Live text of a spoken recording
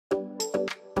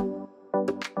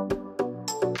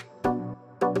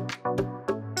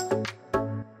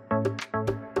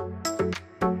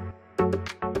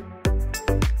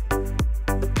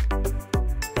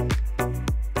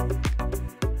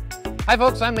Hi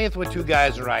folks, I'm Nathan with Two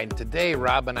Guys Riding. Today,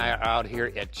 Rob and I are out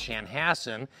here at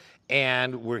Chanhassen,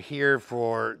 and we're here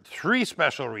for three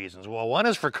special reasons. Well, one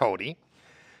is for Cody,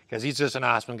 because he's just an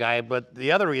awesome guy, but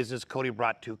the other reason is Cody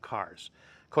brought two cars.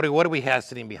 Cody, what do we have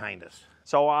sitting behind us?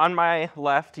 So on my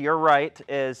left, your right,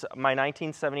 is my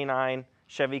 1979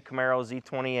 Chevy Camaro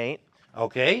Z28.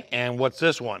 Okay, and what's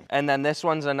this one? And then this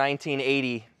one's a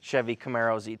 1980 Chevy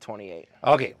Camaro Z28.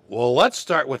 Okay, well, let's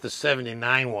start with the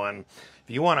 79 one.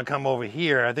 If you want to come over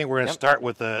here, I think we're going to start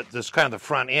with this kind of the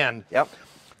front end. Yep.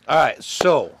 All right,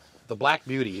 so the Black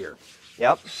Beauty here.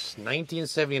 Yep.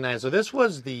 1979. So this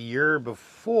was the year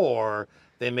before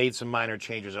they made some minor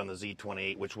changes on the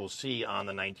Z28, which we'll see on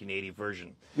the 1980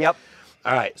 version. Yep.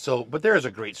 All right, so, but there is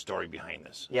a great story behind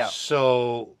this. Yeah.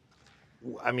 So,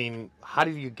 I mean, how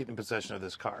did you get in possession of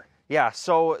this car? Yeah,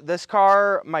 so this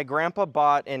car my grandpa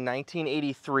bought in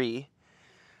 1983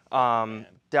 down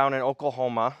in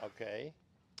Oklahoma. Okay.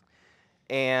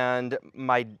 And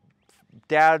my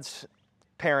dad's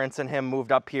parents and him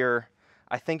moved up here,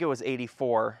 I think it was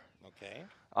 84. Okay.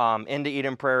 Into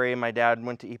Eden Prairie. My dad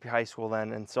went to EP High School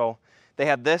then. And so they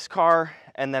had this car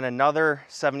and then another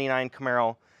 79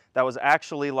 Camaro that was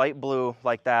actually light blue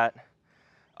like that.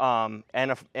 And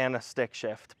a stick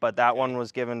shift, but that one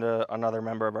was given to another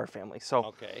member of our family. So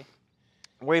okay.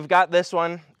 We've got this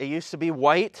one. It used to be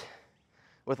white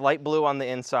with light blue on the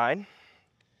inside.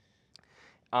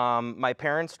 My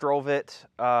parents drove it,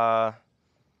 I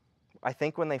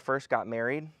think when they first got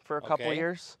married for a couple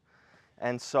years.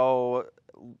 And so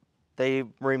they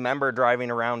remember driving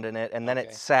around in it, and then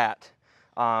it sat.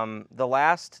 The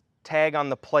last tag on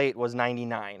the plate was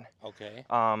 99. Okay.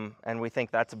 And we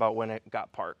think that's about when it got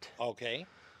parked. Okay.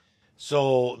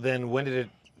 So then when did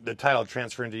the title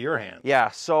transfer into your hands?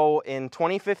 Yeah, so in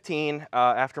 2015,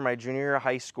 after my junior year of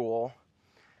high school,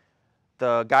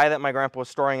 the guy that my grandpa was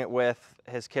storing it with,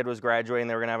 his kid was graduating,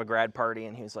 they were gonna have a grad party,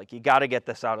 and he was like, you gotta get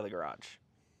this out of the garage.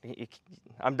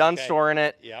 I'm done storing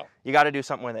it, you gotta do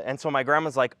something with it. And so my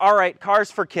grandma's like, all right,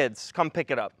 car's for kids, come pick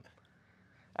it up.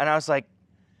 And I was like,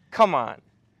 come on.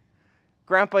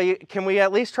 Grandpa, can we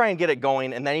at least try and get it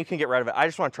going, and then you can get rid of it? I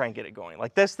just want to try and get it going.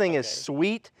 Like, this thing is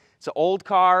sweet. It's an old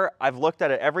car. I've looked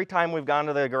at it every time we've gone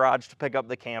to the garage to pick up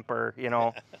the camper, you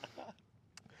know.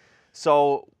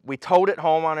 So we towed it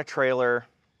home on a trailer,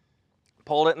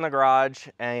 pulled it in the garage,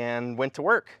 and went to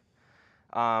work.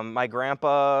 My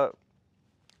grandpa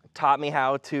taught me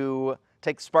how to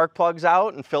take the spark plugs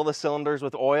out and fill the cylinders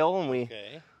with oil, and we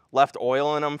left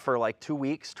oil in them for like 2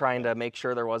 weeks trying to make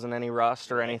sure there wasn't any rust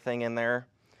or anything in there.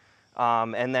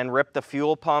 And then ripped the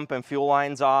fuel pump and fuel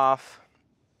lines off.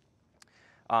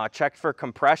 Checked for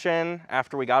compression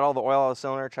after we got all the oil out of the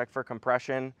cylinder, checked for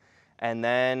compression, and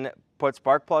then put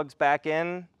spark plugs back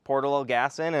in, poured a little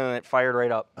gas in, and it fired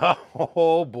right up.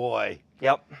 Oh boy.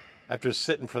 Yep. After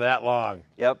sitting for that long.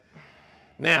 Yep.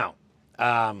 Now,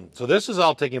 so this is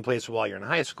all taking place while you're in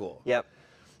high school. Yep.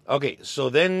 Okay, so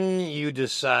then you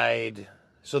decide,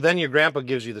 so then your grandpa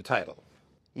gives you the title.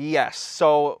 Yes,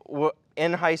 so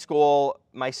in high school,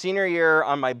 my senior year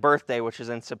on my birthday, which is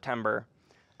in September,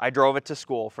 I drove it to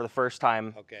school for the first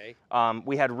time. Okay.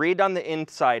 We had redone the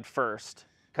inside first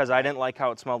because I didn't like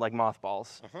how it smelled like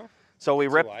mothballs. So we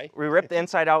ripped the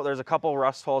inside out. There's a couple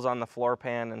rust holes on the floor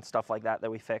pan and stuff like that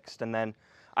we fixed. And then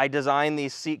I designed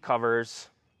these seat covers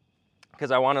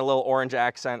because I wanted a little orange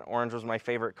accent. Orange was my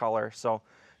favorite color. So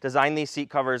designed these seat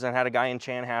covers and had a guy in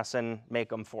Chanhassen make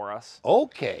them for us.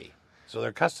 Okay. So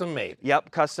they're custom made.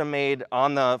 Yep, custom made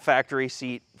on the factory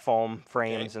seat foam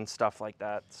frames and stuff like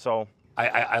that. So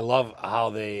I love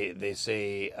how they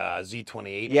say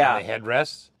Z28 on the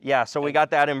headrests. Yeah, so we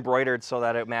got that embroidered so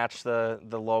that it matched the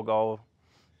logo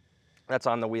that's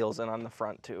on the wheels and on the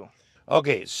front too.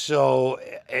 Okay, so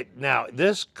now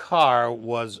this car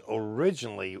was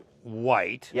originally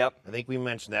white. Yep. I think we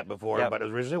mentioned that before, but it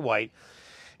was originally white.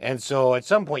 And so at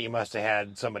some point you must have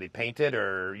had somebody paint it,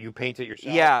 or you paint it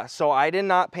yourself? Yeah, so I did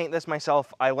not paint this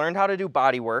myself. I learned how to do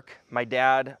body work. My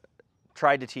dad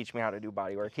tried to teach me how to do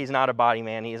body work. He's not a body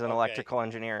man, he's an electrical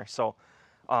engineer. So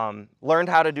learned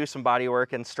how to do some body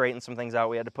work and straighten some things out.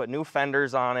 We had to put new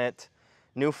fenders on it,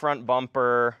 new front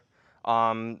bumper,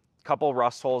 couple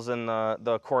rust holes in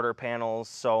the quarter panels.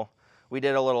 So we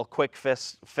did a little quick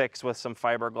fix with some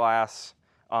fiberglass.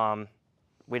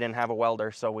 We didn't have a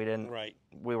welder, so we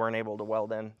weren't able to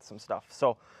weld in some stuff.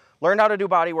 So learned how to do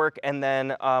body work, and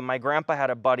then my grandpa had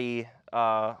a buddy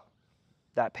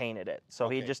that painted it. So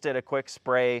he just did a quick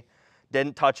spray,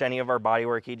 didn't touch any of our body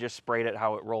work. He just sprayed it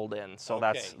how it rolled in. So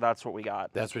that's what we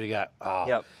got. That's what you got. Oh.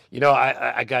 Yep. You know,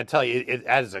 I got to tell you,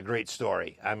 that is a great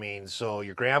story. I mean, so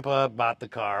your grandpa bought the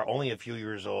car, only a few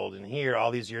years old, and here,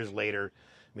 all these years later,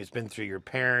 mean, it's been through your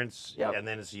parents, Yep. and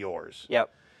then it's yours.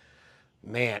 Yep.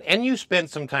 Man, and you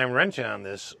spent some time wrenching on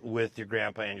this with your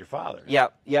grandpa and your father.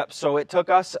 Yep. Yep. So it took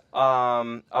us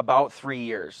about 3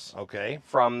 years. Okay.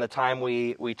 From the time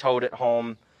we towed it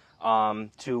home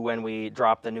to when we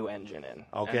dropped the new engine in.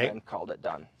 Okay. And then called it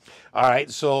done. All right,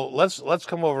 so let's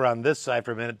come over on this side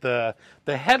for a minute. The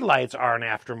headlights are an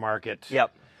aftermarket.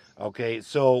 Yep. Okay,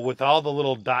 so with all the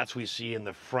little dots we see in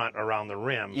the front around the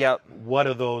rim, Yep. what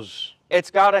are those?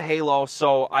 It's got a halo,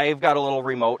 so I've got a little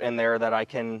remote in there that I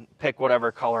can pick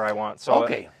whatever color I want. So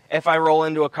Okay. if I roll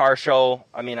into a car show,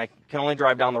 I mean, I can only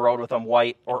drive down the road with them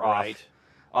white or Right.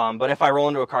 off. But if I roll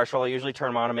into a car show, I usually turn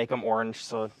them on and make them orange.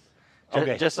 So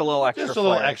Okay. just a little extra Just a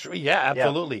little flair. extra, yeah,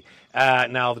 absolutely.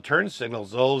 Now the turn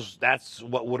signals, that's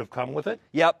what would have come with it?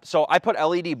 Yep. So I put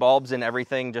LED bulbs in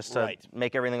everything just to Right.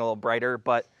 make everything a little brighter.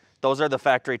 But those are the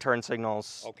factory turn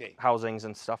signals, Okay. housings,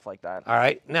 and stuff like that. All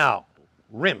right, now,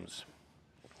 rims.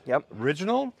 Yep.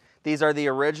 Original? These are the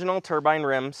original turbine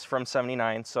rims from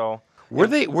 '79. So Were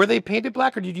they painted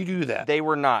black, or did you do that? they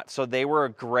were not. So they were a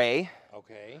gray,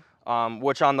 Okay,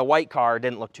 which on the white car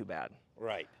didn't look too bad.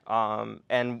 right.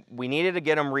 And we needed to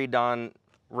get them redone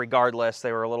regardless.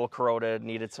 They were a little corroded,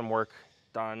 needed some work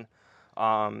done.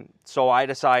 So I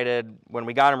decided when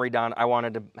we got them redone, I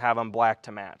wanted to have them black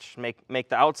to match. Make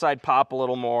the outside pop a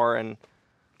little more and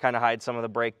kind of hide some of the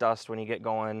brake dust when you get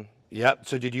going. Yep,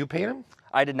 so did you paint them?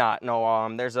 I did not. No,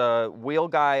 there's a wheel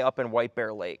guy up in White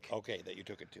Bear Lake. Okay, that you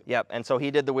took it to. Yep, and so he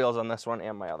did the wheels on this one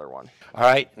and my other one. All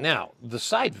right, now the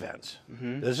side vents.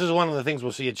 This is one of the things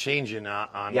we'll see a change in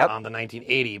on the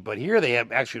 1980, but here they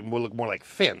have actually look more like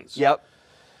fins. Yep,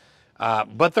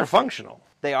 But they're functional.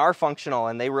 they are functional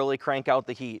and they really crank out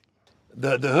the heat.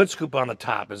 The hood scoop on the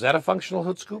top, is that a functional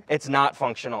hood scoop? It's not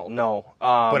functional, no.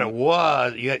 But it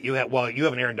was, you have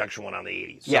an air induction one on the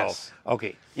 80s. So, Yes.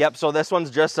 Okay, Yep, so this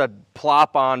one's just a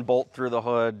plop-on bolt through the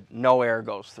hood, no air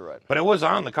goes through it. but it was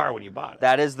on the car when you bought it.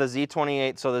 That is the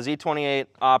Z28. So the Z28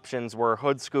 options were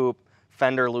hood scoop,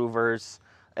 fender louvers,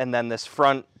 and then this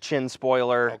front chin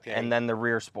spoiler, Okay. and then the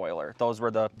rear spoiler. Those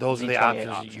were the Those are the Z28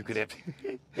 options you could have.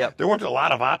 Yep. There weren't a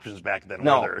lot of options back then,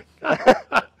 No. were there?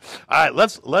 All right,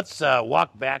 let's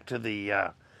walk back to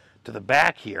the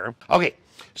back here. Okay,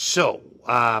 so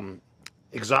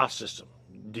exhaust system.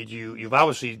 You've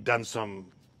obviously done some,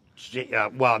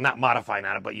 well, not modifying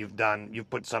on it, but you've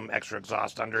put some extra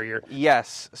exhaust under here.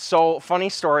 Yes. So funny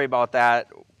story about that.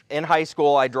 In high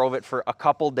school, I drove it for a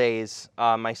couple days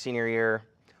my senior year,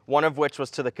 one of which was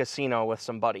to the casino with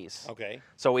some buddies. Okay.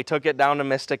 So we took it down to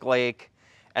Mystic Lake,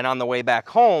 and on the way back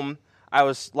home, I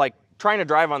was like trying to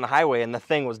drive on the highway, and the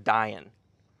thing was dying.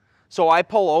 So I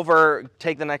pull over,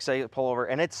 take the next exit, pull over,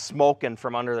 and it's smoking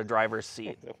from under the driver's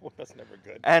seat. That's never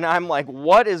good. And I'm like,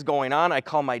 what is going on? I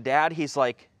call my dad. He's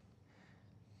like,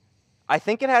 I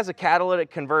think it has a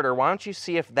catalytic converter. Why don't you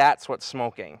see if that's what's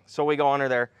smoking? So we go under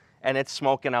there, and it's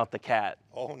smoking out the cat.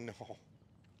 Oh, no.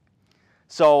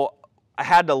 So I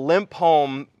had to limp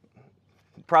home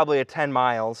probably a 10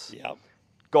 miles, Yep.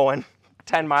 going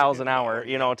 10 miles an hour,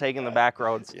 you know, taking the back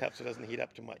roads. Yep, so it doesn't heat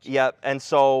up too much. Yep, and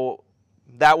so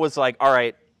that was like, all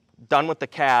right, done with the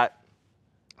cat.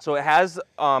 So it has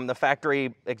the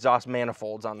factory exhaust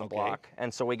manifolds on the Okay. block.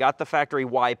 And so we got the factory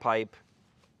Y pipe,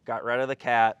 got rid of the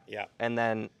cat, Yeah. and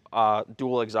then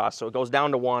dual exhaust. So it goes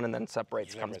down to one and then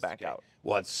separates, comes back out.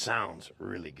 Well, it sounds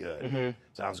really good. Mm-hmm.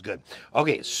 Sounds good.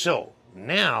 Okay, so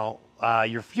now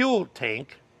your fuel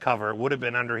tank cover would have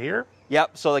been under here.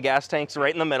 Yep, so the gas tank's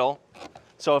right in the middle.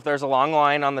 So if there's a long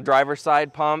line on the driver's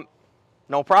side pump,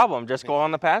 no problem. Just go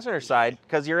on the passenger side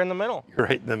because you're in the middle. You're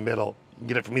right in the middle. You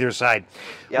get it from either side.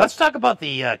 Yep. Let's talk about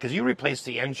the, because you replaced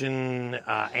the engine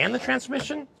and the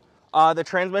transmission. The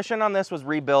transmission on this was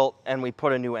rebuilt and we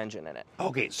put a new engine in it.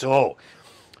 Okay, so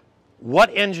what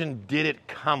engine did it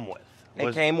come with?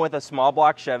 It came with a small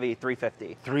block Chevy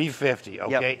 350. 350,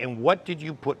 okay. And what did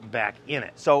you put back in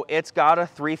it? So it's got a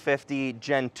 350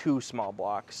 Gen 2 small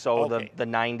block. So Okay. the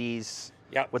 90s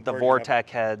Yep, with the version of- Vortec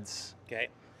heads. Okay.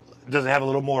 Does it have a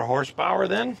little more horsepower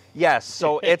then? Yes,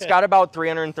 so it's got about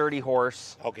 330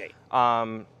 horse. Okay.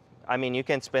 I mean, you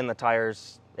can spin the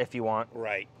tires if you want.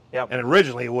 Right. Yep. And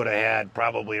originally it would have had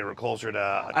probably closer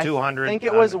to 200. I think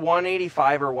it was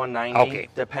 185 or 190, Okay.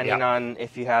 depending Yep. on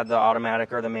if you had the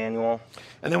automatic or the manual.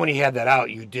 And then when you had that out,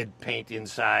 you did paint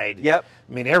inside. Yep.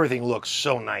 I mean, everything looks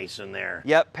so nice in there.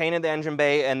 Yep, painted the engine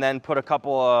bay and then put a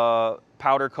couple of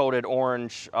powder-coated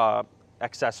orange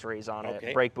accessories on Okay.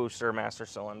 it. Brake booster, master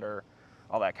cylinder,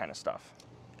 all that kind of stuff.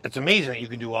 It's amazing that you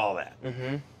can do all that.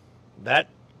 Mm-hmm.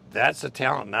 That's a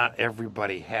talent not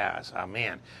everybody has. Oh,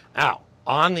 man. Now,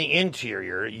 on the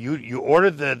interior, you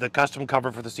ordered the custom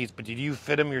cover for the seats, but did you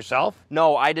fit them yourself?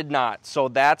 No, I did not. So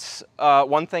that's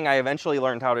one thing I eventually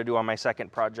learned how to do on my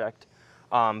second project.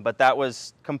 But that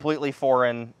was completely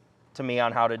foreign to me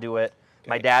on how to do it. Okay.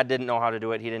 My dad didn't know how to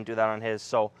do it. He didn't do that on his.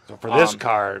 So for this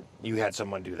car, you had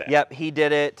someone do that. Yep, he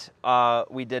did it.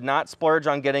 We did not splurge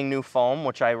on getting new foam,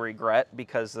 which I regret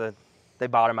because they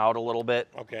bottom out a little bit.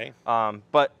 Okay.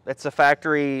 But it's a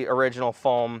factory original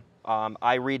foam.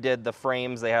 I redid the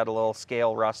frames. They had a little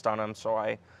scale rust on them, so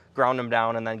I ground them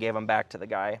down and then gave them back to the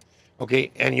guy.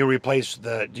 Okay, and you replaced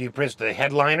do you replace the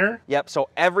headliner? Yep, so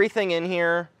everything in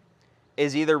here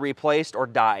is either replaced or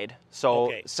dyed.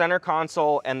 So center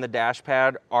console and the dash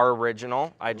pad are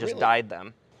original. I just dyed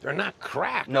them. They're not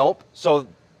cracked. Nope. So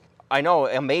I know,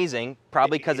 amazing,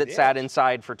 probably because it sat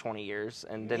inside for 20 years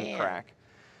and didn't crack.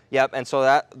 Yep, and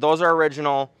so those are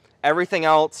original. Everything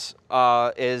else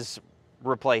is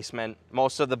replacement.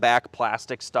 Most of the back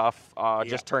plastic stuff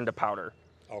just turned to powder.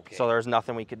 Okay. So there's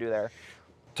nothing we could do there.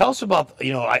 Tell us about,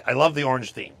 I love the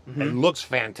orange theme. It looks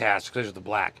fantastic because of the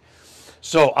black.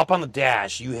 So up on the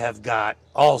dash, you have got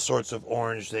all sorts of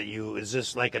orange is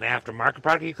this like an aftermarket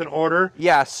product you can order?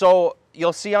 Yeah, so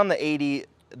you'll see on the 80,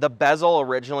 the bezel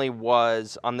originally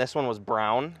on this one was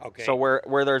brown. Okay. So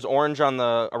where there's orange around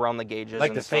the gauges.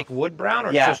 Like the fake wood brown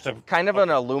or just a... kind of an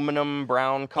aluminum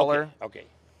brown color. Okay.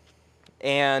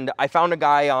 And I found a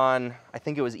guy on, I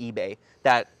think it was eBay,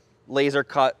 that laser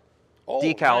cut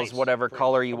decals, whatever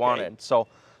color you wanted. So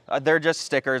they're just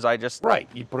stickers. I just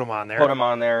you put them on there. Put them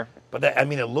on there. But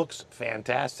it looks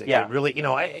fantastic. Yeah. It really,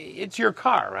 it's your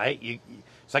car, right?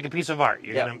 It's like a piece of art.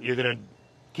 You're gonna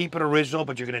keep it original,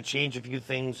 but you're gonna change a few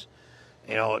things,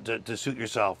 to suit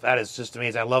yourself. That is just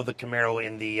amazing. I love the Camaro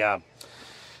in the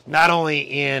not only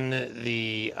in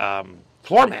the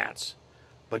floor mats,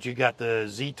 but you got the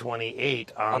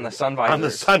Z28 on the sun visors. On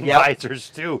the sun visors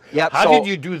too. Yep. How did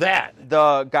you do that?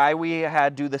 The guy we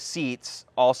had do the seats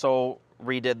also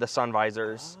redid the sun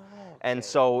visors. And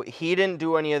so he didn't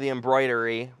do any of the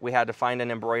embroidery. We had to find an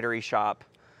embroidery shop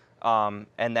and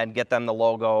then get them the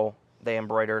logo. They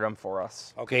embroidered them for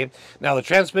us. Okay. Now the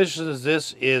transmission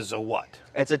is a what?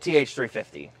 It's a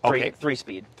TH350. Okay.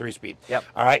 3-speed. 3-speed. Yep.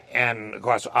 All right. And of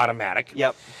course automatic.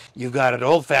 Yep. You've got an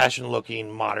old-fashioned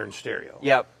looking modern stereo.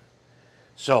 Yep.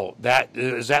 So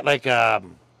is that like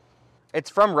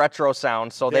it's from Retro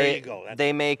Sound. So there you go.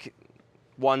 They make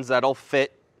ones that'll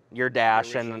fit your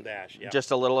dash and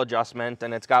just a little adjustment,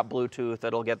 and it's got Bluetooth.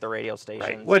 It'll get the radio station.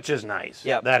 Right, which is nice.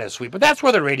 Yep. That is sweet. But that's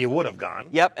where the radio would have gone.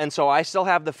 Yep, and so I still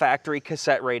have the factory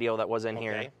cassette radio that was in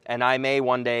here, and I may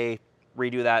one day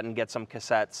redo that and get some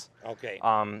cassettes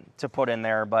to put in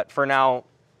there, but for now,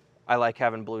 I like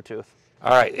having Bluetooth.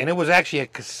 All right, and it was actually a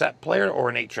cassette player or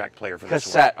an 8-track player for this one?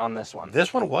 Cassette on this one.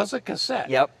 This one was a cassette?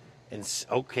 Yep. And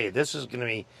this is going to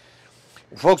be...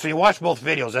 Folks, when you watch both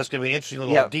videos, that's going to be an interesting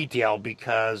little detail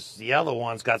because the other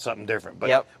one's got something different,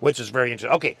 but which is very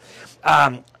interesting. Okay,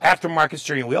 aftermarket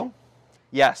steering wheel?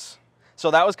 Yes.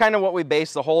 So that was kind of what we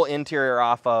based the whole interior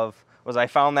off of, was I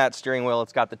found that steering wheel.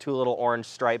 It's got the two little orange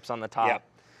stripes on the top. Yep.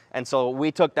 And so we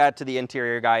took that to the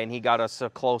interior guy, and he got us a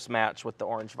close match with the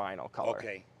orange vinyl color.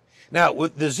 Okay. Now,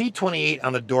 with the Z28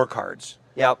 on the door cards,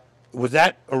 was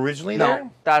that originally there?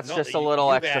 No, that's just a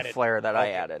little extra flair that I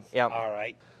added. Yep. All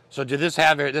right. So did this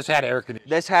had air conditioning?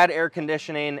 This had air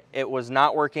conditioning. It was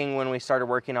not working when we started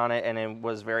working on it, and it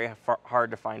was very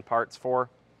hard to find parts for.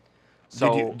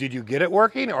 So did you get it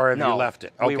working, or have you left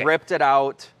it? Okay. We ripped it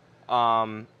out,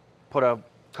 put a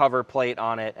cover plate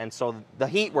on it, and so the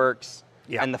heat works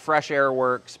and the fresh air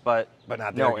works, but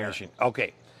not the air conditioning.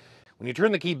 Okay. When you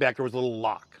turn the key back, there was a little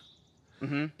lock.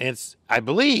 And I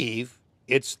believe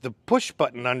it's the push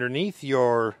button underneath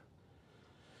your.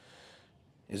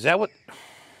 Is that what?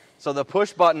 So the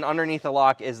push button underneath the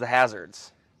lock is the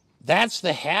hazards. That's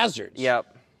the hazards.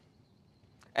 Yep.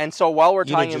 And so while we're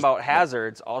talking about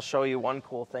hazards, I'll show you one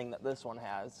cool thing that this one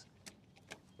has.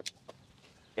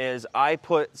 Is I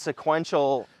put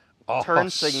sequential turn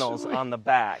signals on the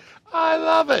back. I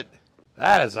love it.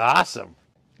 That is awesome.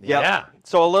 Yep. Yeah.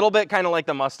 So a little bit kind of like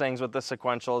the Mustangs with the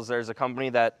sequentials. There's a company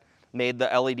that made the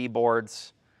LED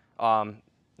boards that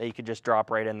you could just drop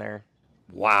right in there.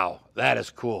 Wow, that is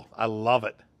cool. I love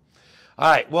it. All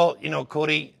right, well,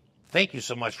 Cody, thank you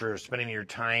so much for spending your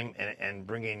time and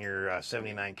bringing your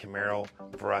 79 Camaro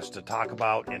for us to talk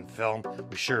about and film.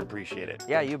 We sure appreciate it.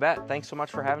 Yeah, you bet. Thanks so much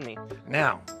for having me.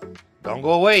 Now, don't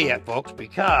go away yet, folks,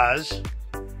 because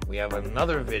we have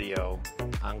another video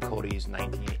on Cody's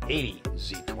 1980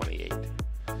 Z28.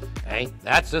 Okay,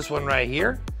 that's this one right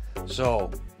here. So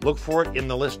look for it in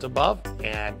the list above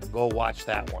and go watch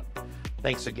that one.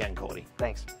 Thanks again, Cody.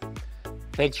 Thanks.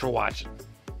 Thanks for watching.